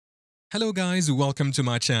Hello guys, welcome to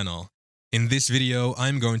my channel. In this video,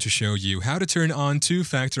 I'm going to show you how to turn on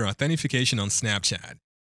two-factor authentication on Snapchat.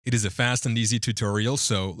 It is a fast and easy tutorial,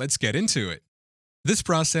 so let's get into it. This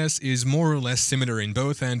process is more or less similar in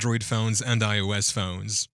both Android phones and iOS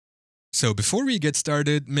phones. So before we get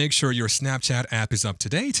started, make sure your Snapchat app is up to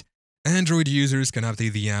date. Android users can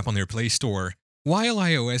update the app on their Play Store, while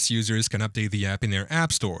iOS users can update the app in their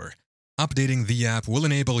App Store. Updating the app will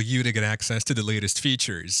enable you to get access to the latest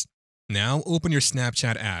features. Now open your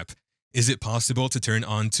Snapchat app. Is it possible to turn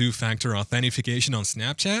on two-factor authentication on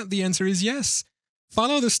Snapchat? The answer is yes.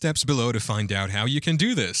 Follow the steps below to find out how you can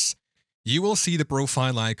do this. You will see the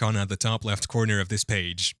profile icon at the top left corner of this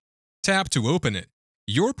page. Tap to open it.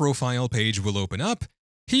 Your profile page will open up.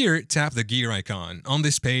 Here, tap the gear icon. On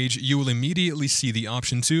this page, you will immediately see the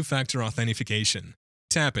option two-factor authentication.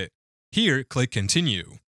 Tap it. Here, click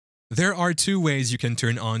Continue. There are two ways you can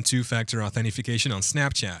turn on two-factor authentication on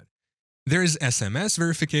Snapchat. There is SMS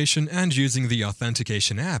verification and using the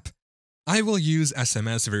Authentication app. I will use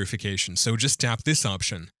SMS verification, so just tap this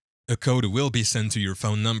option. A code will be sent to your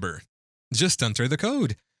phone number. Just enter the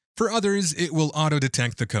code. For others, it will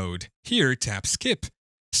auto-detect the code. Here, tap Skip.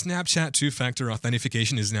 Snapchat two-factor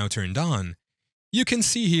authentication is now turned on. You can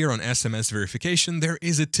see here on SMS verification there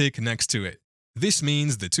is a tick next to it. This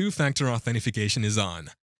means the two-factor authentication is on.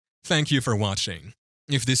 Thank you for watching.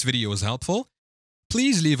 If this video was helpful,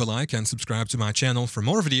 please leave a like and subscribe to my channel for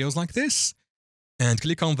more videos like this. And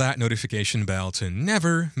click on that notification bell to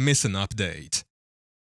never miss an update.